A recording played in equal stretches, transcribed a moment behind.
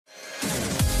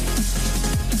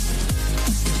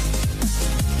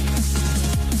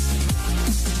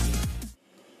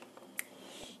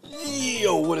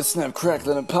what is snap,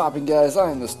 crackling, and popping, guys? I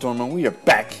am the Storm, and we are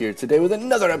back here today with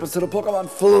another episode of Pokemon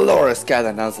Flora,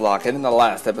 the Nuzlocke. And in the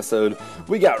last episode,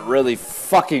 we got really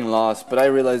fucking lost, but I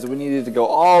realized we needed to go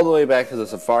all the way back to the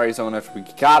Safari Zone after we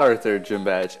got our third gym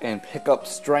badge and pick up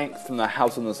strength from the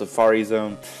house in the Safari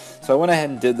Zone. So I went ahead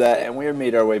and did that, and we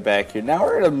made our way back here. Now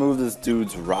we're going to move this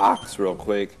dude's rocks real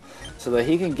quick so that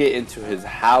he can get into his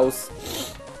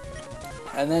house.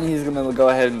 And then he's going to go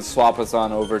ahead and swap us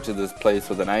on over to this place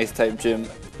with an ice-type gym.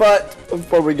 But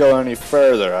before we go any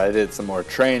further, I did some more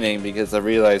training because I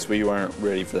realized we weren't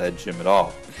ready for that gym at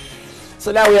all.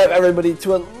 So now we have everybody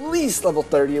to at least level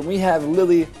 30, and we have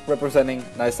Lily representing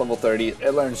nice level 30.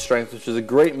 It learns strength, which is a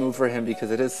great move for him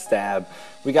because it is stab.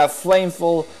 We got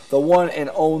Flameful, the one and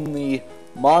only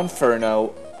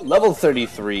Monferno, level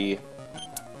 33.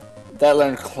 That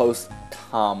learned close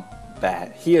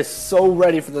combat. He is so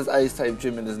ready for this ice type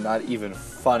gym, it is not even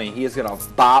funny. He is gonna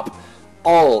bop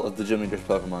all of the gym leader's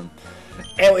Pokemon.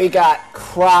 And we got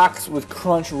Crocs with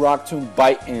Crunch, Rock Tomb,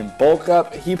 Bite, and Bulk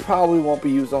Up. He probably won't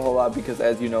be used a whole lot because,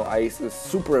 as you know, Ice is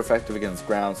super effective against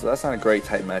ground, so that's not a great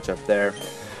type matchup there.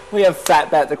 We have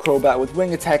Fat Bat the Crobat with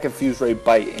Wing Attack, Infuse Ray,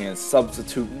 Bite, and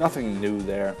Substitute. Nothing new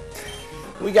there.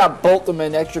 We got Bolt the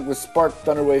Manectric with Spark,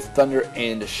 Thunder Wave, Thunder,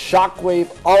 and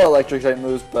Shockwave. All electric type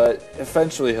moves, but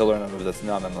eventually he'll learn a move that's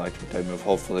not an electric type move,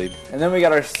 hopefully. And then we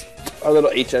got our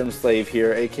little HM slave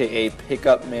here, aka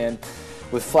Pickup Man,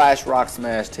 with Flash, Rock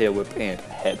Smash, Tail Whip, and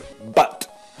Headbutt.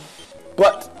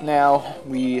 But now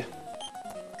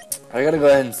I gotta go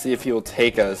ahead and see if he will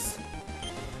take us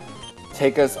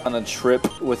on a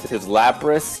trip with his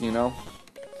Lapras, you know.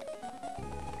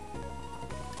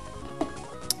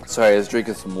 Sorry, I was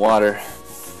drinking some water.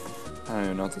 I don't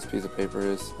even know what this piece of paper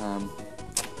is.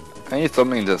 I need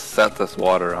something to set this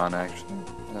water on, actually,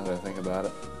 now that I think about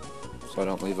it. So I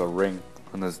don't leave a ring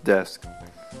on this desk.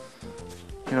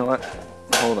 You know what?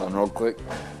 Hold on real quick.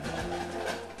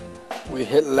 We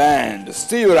hit land.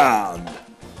 See you around.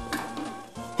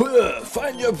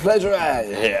 Find your pleasure out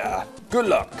here. Good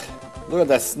luck. Look at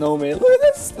that snowman. Look at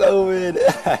that snowman.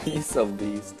 He's so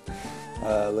beast.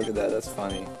 Look at that. That's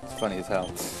funny. It's funny as hell.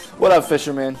 What up,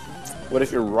 fisherman? What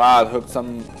if your rod hooked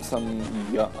some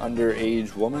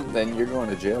underage woman? Then you're going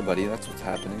to jail, buddy. That's what's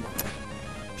happening.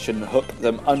 Shouldn't hook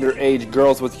them underage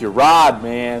girls with your rod,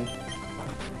 man.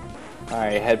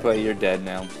 Alright, Headbutt, you're dead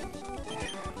now.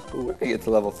 Ooh, we're gonna get to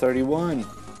level 31.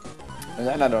 And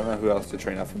then I don't know who else to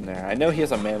train up from there. I know he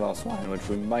has a Mammal Swine, which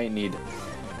we might need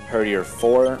Herdier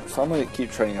for. So I'm gonna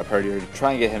keep training up Herdier to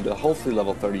try and get him to hopefully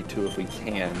level 32 if we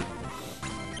can.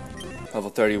 Level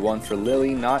 31 for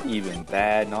Lily, not even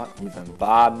bad, not even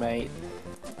bad, mate.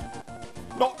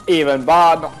 Not even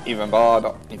bad, not even bad,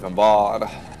 not even bad.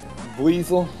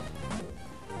 Weasel.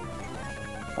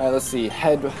 Alright, let's see.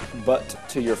 Headbutt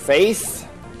to your face,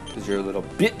 because you're a little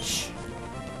bitch.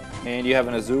 And you have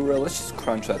an Azura. Let's just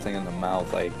crunch that thing in the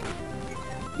mouth, like,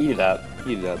 eat it up,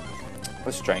 eat it up.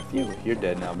 What strength? You're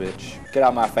dead now, bitch. Get out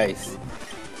of my face.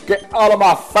 Get out of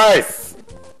my face!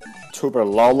 Tuber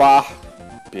Lola,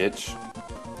 bitch.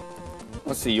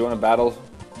 Let's see, you want to battle?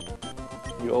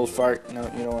 You old fart? No,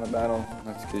 you don't want to battle?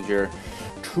 That's because you're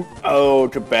too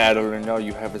old to battle, and all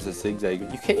you have is a zigzag.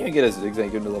 You can't even get a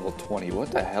zigzag into level 20.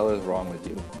 What the hell is wrong with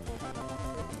you?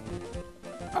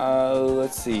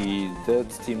 Let's see.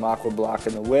 That's Team Aqua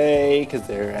blocking the way because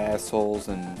they're assholes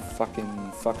and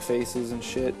fucking fuck faces and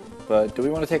shit. But do we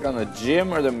want to take on the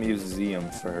gym or the museum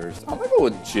first? I'm gonna go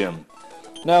with gym.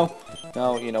 No,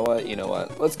 you know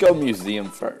what? Let's go museum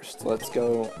first. Let's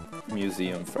go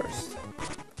museum first.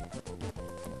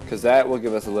 Because that will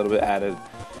give us a little bit added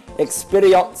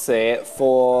experience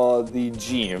for the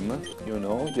gym. You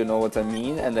know what I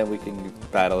mean? And then we can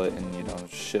battle it and, you know,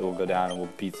 shit will go down and we'll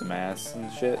beat some ass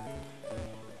and shit.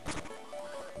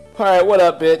 Alright, what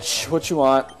up, bitch? What you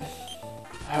want?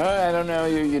 I don't know,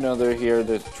 you know, they're here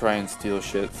to try and steal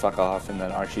shit, fuck off, and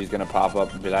then Archie's gonna pop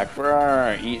up and be like,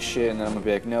 eat shit, and then I'm gonna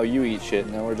be like, no, you eat shit,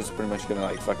 and then we're just pretty much gonna,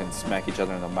 like, fucking smack each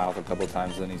other in the mouth a couple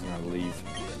times, and then he's gonna leave.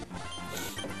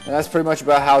 And that's pretty much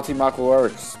about how Team Aqua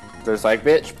works. There's like,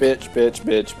 bitch, bitch, bitch,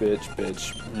 bitch, bitch,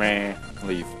 bitch, meh,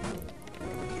 leave.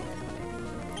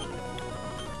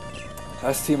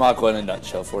 That's Team Aqua in a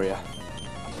nutshell for you.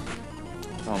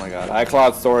 Oh my god,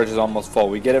 iCloud storage is almost full.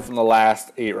 We get it from the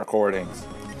last 8 recordings.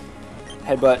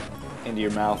 Headbutt into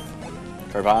your mouth.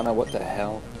 Carvana, what the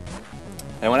hell?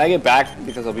 And when I get back,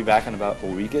 because I'll be back in about a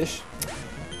weekish,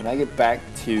 when I get back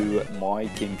to my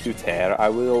computer, I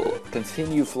will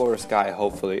continue Flora Sky,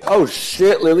 hopefully. Oh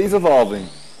shit, Lily's evolving.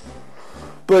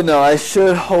 But no, I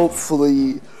should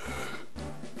hopefully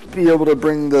be able to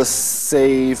bring the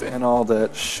save and all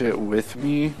that shit with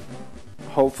me.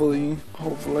 Hopefully.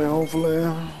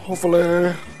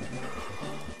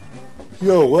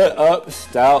 Yo, what up,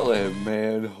 Stoutland,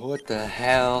 man? What the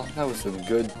hell? That was a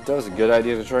good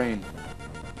idea to train.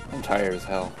 I'm tired as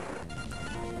hell.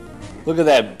 Look at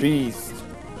that beast.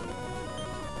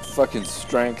 Fucking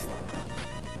strength.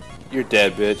 You're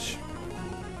dead, bitch.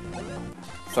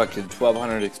 Fucking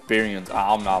 1200 experience.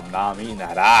 Om nom nom, eating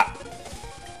that up.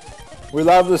 We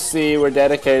love the sea. We're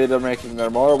dedicated to making there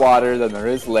more water than there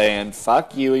is land.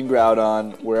 Fuck you and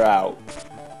Groudon. We're out.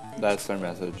 That's their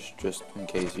message, just in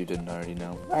case you didn't already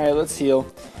know. Alright, let's heal.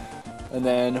 And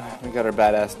then we got our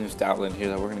badass new Stoutland here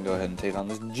that we're gonna go ahead and take on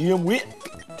this gym with.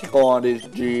 Take on this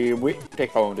gym with.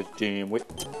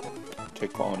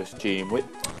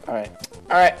 Alright.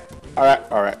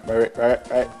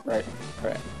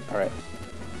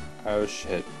 Oh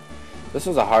shit. This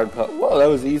was a hard putt. Whoa, that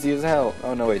was easy as hell.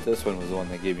 Oh no, wait, this one was the one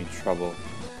that gave me trouble.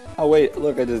 Oh wait,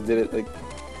 look, I just did it like...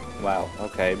 Wow,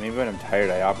 okay, maybe when I'm tired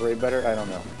I operate better? I don't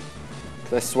know.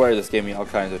 Because I swear this gave me all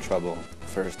kinds of trouble the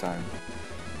first time.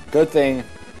 Good thing,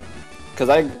 because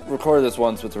I recorded this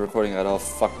once with the recording got all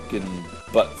fucking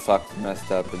butt-fucked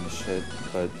messed up and shit.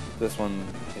 But this one,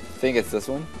 I think it's this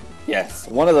one? Yes,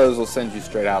 one of those will send you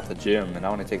straight out the gym, and I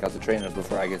want to take out the trainers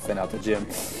before I get sent out the gym.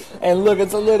 And look,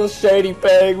 it's a little shady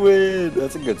penguin!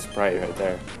 That's a good sprite right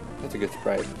there. That's a good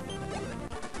sprite.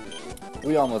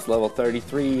 We almost level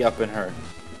 33 up in her.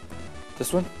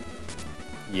 This one?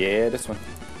 Yeah, this one.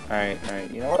 Alright.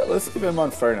 You know what? Let's keep him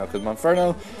Monferno, because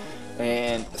Monferno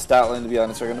and Stoutland, to be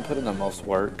honest, are going to put in the most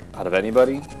work out of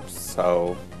anybody.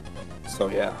 So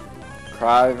yeah.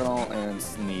 Cryogonal and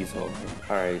Sneasel.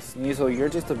 Alright, Sneasel, you're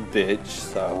just a bitch,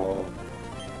 so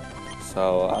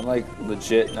I'm like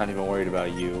legit not even worried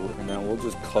about you. And then we'll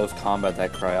just close combat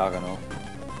that Cryogonal.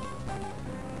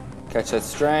 Catch that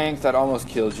strength, that almost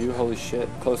killed you, holy shit.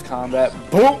 Close combat,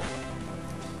 boom!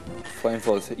 Flame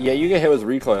flow. Yeah, you get hit with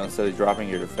recoil instead of dropping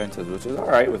your defenses, which is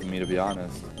alright with me, to be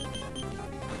honest.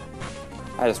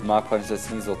 I just Mach Punch that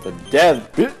Sneasel to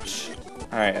death, bitch!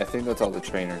 Alright, I think that's all the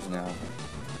trainers now.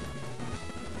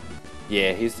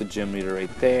 Yeah, he's the gym leader right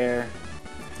there.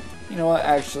 You know what,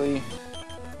 actually,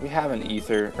 we have an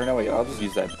ether. Or no, wait, I'll just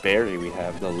use that berry we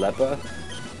have, the Lepa.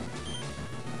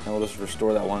 And we'll just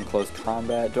restore that one close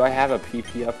combat. Do I have a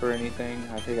PP up or anything?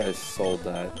 I think I sold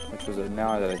that, which was,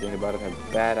 now that I think about it, a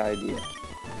bad idea.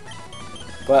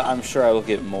 But I'm sure I will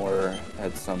get more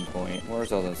at some point.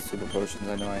 Where's all the super potions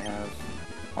I know I have?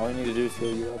 All I need to do is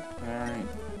heal you up. Alright,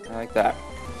 I like that.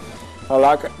 I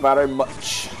like it very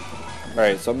much.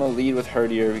 Alright, so I'm going to lead with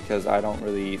Herdier because I don't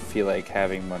really feel like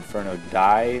having Monferno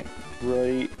die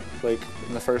really, like,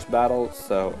 in the first battle,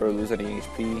 so, or lose any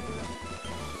HP.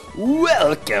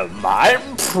 Welcome,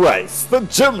 I'm Price, the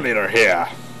gym leader here.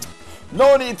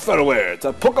 No need for words,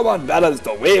 a Pokemon battle is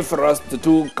the way for us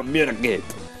to communicate.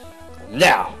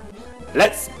 Now,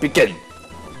 let's begin.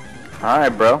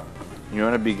 Alright, bro. You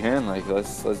want to begin? Like,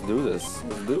 let's do this.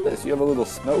 Let's do this. You have a little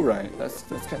Snow-Right. That's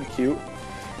kind of cute.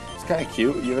 It's kind of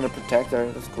cute. You're going to protect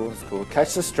her. That's cool. That's cool.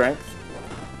 Catch the strength.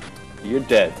 You're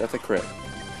dead. That's a crit.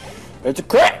 It's a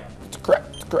crit! It's a crit.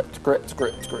 It's a crit. It's a crit. It's a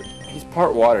crit. It's a crit. He's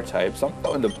part water type, so I'm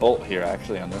going to Bolt here,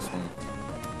 actually, on this one.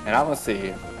 And I'm going to see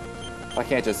if I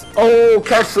can't just... Oh,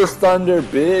 catch this thunder,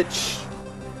 bitch!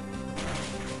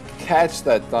 Catch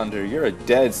that thunder. You're a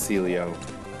dead Celio.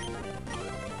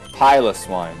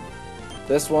 Piloswine.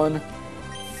 This one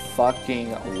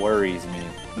fucking worries me.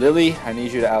 Lily, I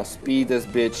need you to outspeed this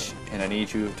bitch, and I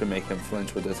need you to make him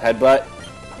flinch with this headbutt.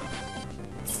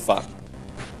 Fuck.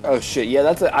 Oh shit, yeah,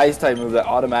 that's an ice type move that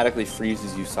automatically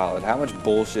freezes you solid. How much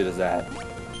bullshit is that?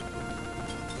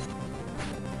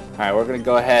 Alright, we're gonna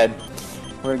go ahead.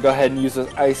 We're gonna go ahead and use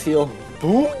this ice heal.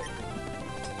 Boom!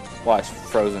 Watch,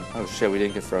 frozen. Oh shit, we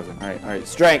didn't get frozen. Alright,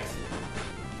 strength!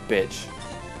 Bitch.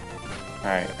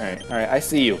 Alright, I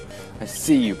see you. I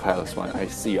see you, Piloswine. I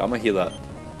see you. I'm gonna heal up.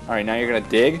 Alright, now you're gonna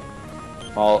dig.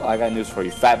 Well, I got news for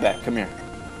you. Fatbat, come here.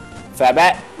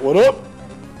 Fatbat, what up?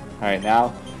 Alright,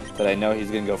 now that I know he's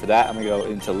gonna go for that, I'm gonna go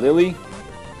into Lily.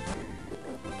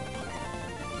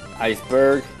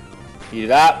 Iceberg. Heat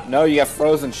it up. No, you got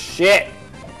frozen. Shit!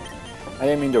 I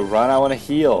didn't mean to run. I want to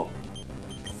heal.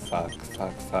 Fuck.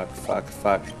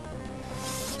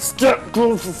 Stop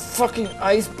going for fucking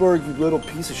Iceberg, you little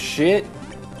piece of shit.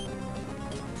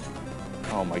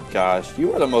 Oh my gosh.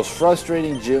 You are the most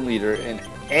frustrating gym leader in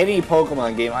any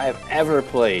Pokemon game I have ever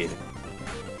played.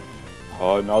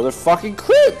 Oh, another fucking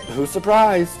crit! Who's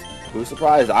surprised? Who's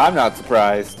surprised? I'm not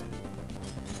surprised.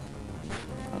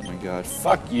 Oh my god.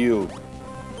 Fuck you.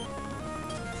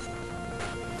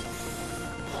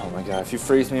 Oh my god. If you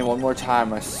freeze me one more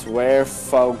time, I swear,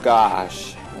 faux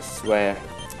gosh. I swear.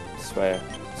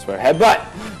 swear. Headbutt!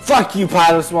 Fuck you,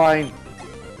 Pilot Swine!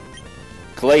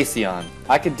 Glaceon.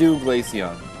 I could do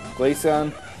Glaceon.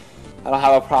 Glaceon, I don't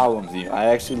have a problem with you. I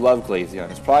actually love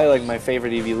Glaceon. It's probably like my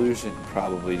favorite evolution,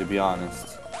 probably, to be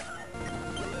honest.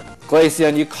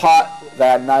 Glaceon, you caught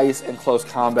that nice and close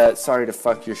combat. Sorry to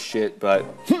fuck your shit, but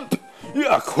You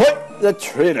are quite the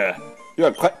trainer. You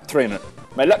are quite the trainer.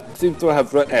 My luck seems to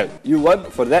have run out. You won.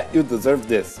 For that, you deserve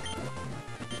this.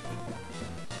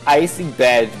 Icy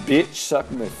bad bitch. Suck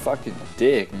my fucking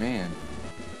dick, man.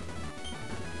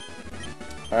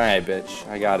 Alright, bitch.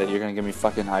 I got it. You're gonna give me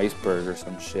fucking iceberg or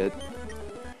some shit.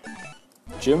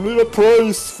 Gym Leader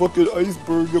Price. Fucking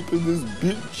iceberg up in this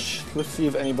bitch. Let's see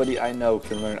if anybody I know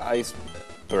can learn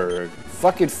iceberg.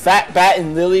 Fucking Fat Bat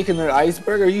and Lily can learn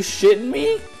iceberg? Are you shitting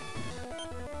me?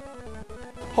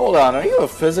 Hold on, are you a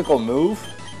physical move?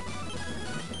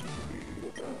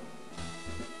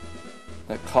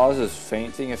 That causes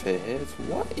fainting if it hits?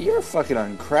 What? You're fucking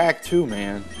on crack too,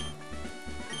 man.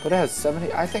 But it has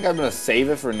 70. I think I'm gonna save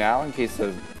it for now in case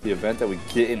of the event that we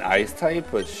get an ice type,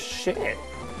 but shit.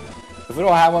 If we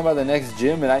don't have one by the next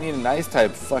gym and I need an ice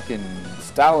type, fucking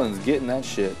Stalin's getting that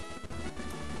shit.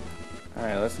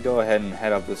 Alright, let's go ahead and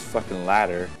head up this fucking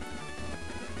ladder.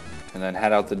 And then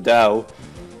head out the dough.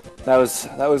 That was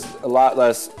a lot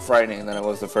less frightening than it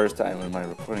was the first time when my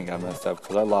recording got messed up,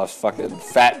 because I lost fucking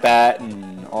Fat Bat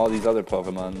and all these other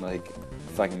Pokemon, like,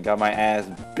 fucking got my ass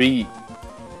beat.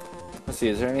 Let's see,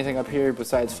 is there anything up here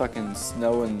besides fucking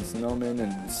snow and snowmen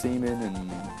and seamen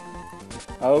and...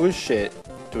 Oh shit.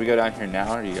 Do we go down here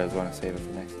now, or do you guys want to save it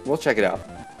for next? We'll check it out.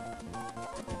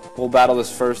 We'll battle the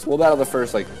first,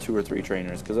 like, 2 or 3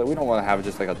 trainers, because we don't want to have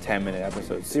just like a 10-minute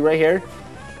episode. See right here?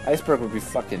 Iceberg would be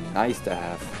fucking nice to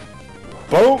have.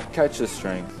 Boom! Catch the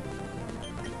strength.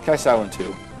 Catch that one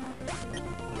too.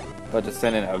 But to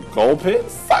send in a Gulpin?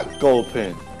 Fuck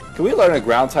Gulpin! Can we learn a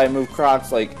ground type move,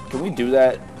 Crocs? Like, can we do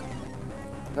that?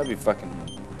 That'd be fucking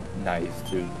nice,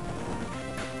 dude.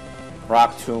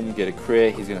 Rock Tomb, get a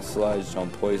crit. He's gonna sludge, don't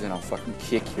poison. I'll fucking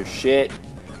kick your shit.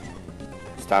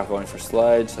 Stop going for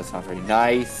sludge. That's not very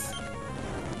nice.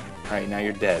 Alright, now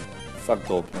you're dead. Fuck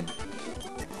Gulpin.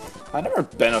 I've never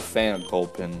been a fan of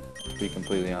Gulpin, to be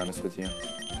completely honest with you.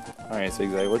 Alright,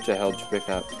 Zigzag, what the hell did you pick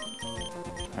up?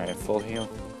 Alright, full heal.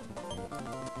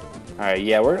 Alright,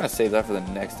 yeah, we're gonna save that for the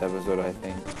next episode, I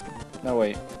think. No,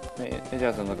 wait. It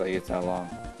doesn't look like it's that long.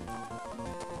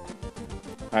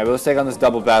 Alright, but let's take on this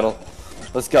double battle.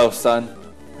 Let's go, son.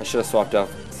 I should have swapped out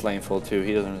Flameful too.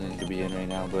 He doesn't really need to be in right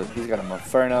now, but he's got a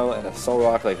Inferno and a Soul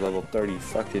Rock, like level 30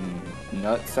 fucking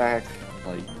nutsack.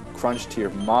 Like, crunch to your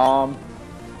mom.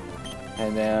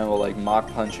 And then we'll like Mach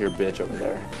Punch your bitch over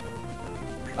there.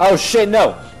 Oh shit,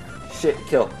 no! Shit,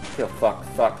 kill, fuck.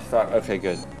 Okay,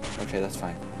 good. Okay, that's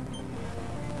fine.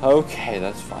 Okay,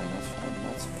 that's fine.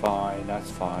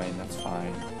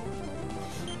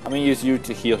 I'm gonna use you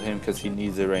to heal him because he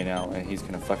needs it right now, and he's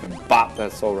gonna fucking bop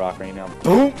that Soul Rock right now.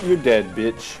 Boom! You're dead,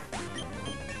 bitch.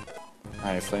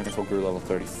 Alright, Flameful grew level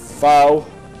 34.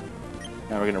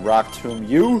 Now we're gonna Rock Tomb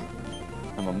you.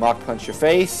 I'm gonna Mach Punch your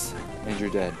face, and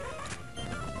you're dead.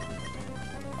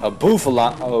 A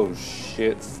Bouffalant. Oh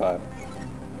shit, fuck.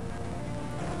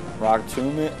 Rock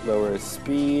Tomb it, lower his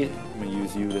speed. I'm gonna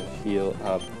use you to heal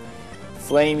up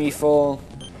Flamey full.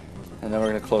 And then we're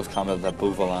gonna close combat with that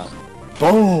Bouffalant.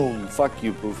 Boom! Fuck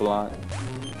you, Bouffalant.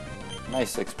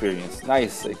 Nice experience.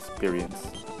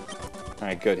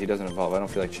 Alright, good. He doesn't evolve. I don't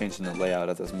feel like changing the layout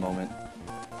at this moment.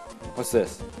 What's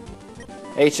this?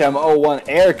 HM01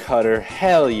 Air Cutter.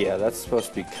 Hell yeah, that's supposed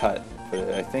to be cut. But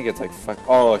I think it's like fuck.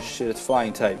 Oh shit, it's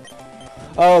flying type.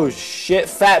 Oh shit,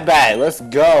 Fat Bat. Let's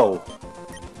go.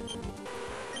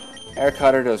 Air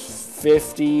Cutter does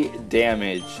 50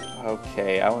 damage.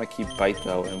 Okay, I want to keep Bite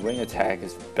though, and Wing Attack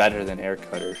is better than Air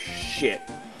Cutter. Shit.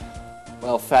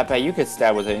 Well, Fat Bat, you could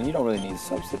stab with it, and you don't really need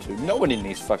Substitute. Nobody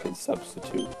needs fucking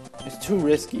Substitute. It's too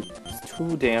risky. It's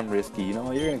too damn risky. You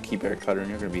know, you're gonna keep Air Cutter, and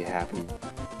you're gonna be happy.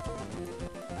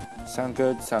 Sound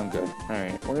good? Sound good.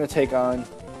 Alright, we're gonna take on...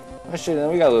 Oh shit,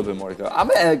 we got a little bit more to go. I'm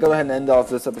gonna go ahead and end off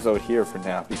this episode here for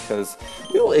now, because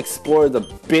we'll explore the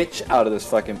bitch out of this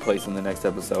fucking place in the next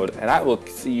episode, and I will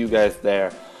see you guys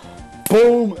there.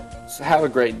 Boom! So have a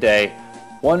great day.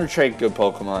 Wonder trade good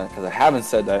Pokemon, because I haven't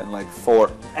said that in like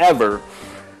forever.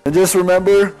 And just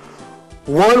remember,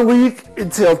 1 week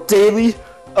until daily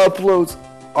uploads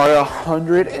are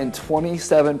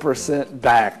 127%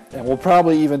 back. And we'll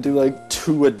probably even do like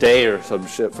 2 a day or some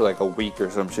shit for like a week or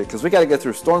some shit. Because we got to get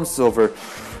through Storm Silver.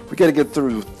 We got to get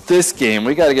through this game.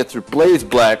 We got to get through Blaze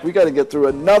Black. We got to get through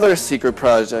another secret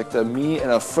project that me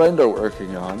and a friend are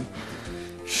working on.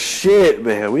 Shit,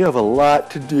 man. We have a lot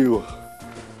to do.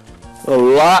 A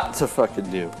lot to fucking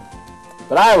do.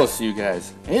 But I will see you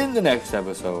guys in the next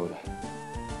episode.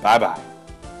 Bye-bye.